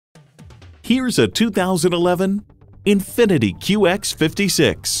Here's a 2011 INFINITI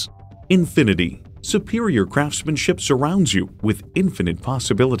QX56. INFINITI. Superior craftsmanship surrounds you with infinite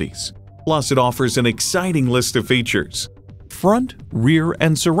possibilities. Plus, it offers an exciting list of features. Front, rear,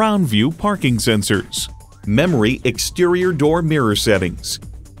 and surround view parking sensors. Memory exterior door mirror settings.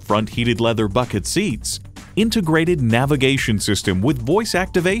 Front heated leather bucket seats. Integrated navigation system with voice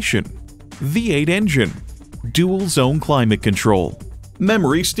activation. V8 engine. Dual zone climate control.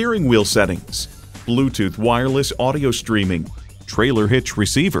 Memory steering wheel settings. Bluetooth wireless audio streaming. Trailer hitch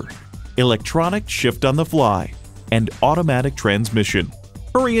receiver. Electronic shift on the fly. And automatic transmission.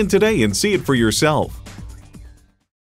 Hurry in today and see it for yourself.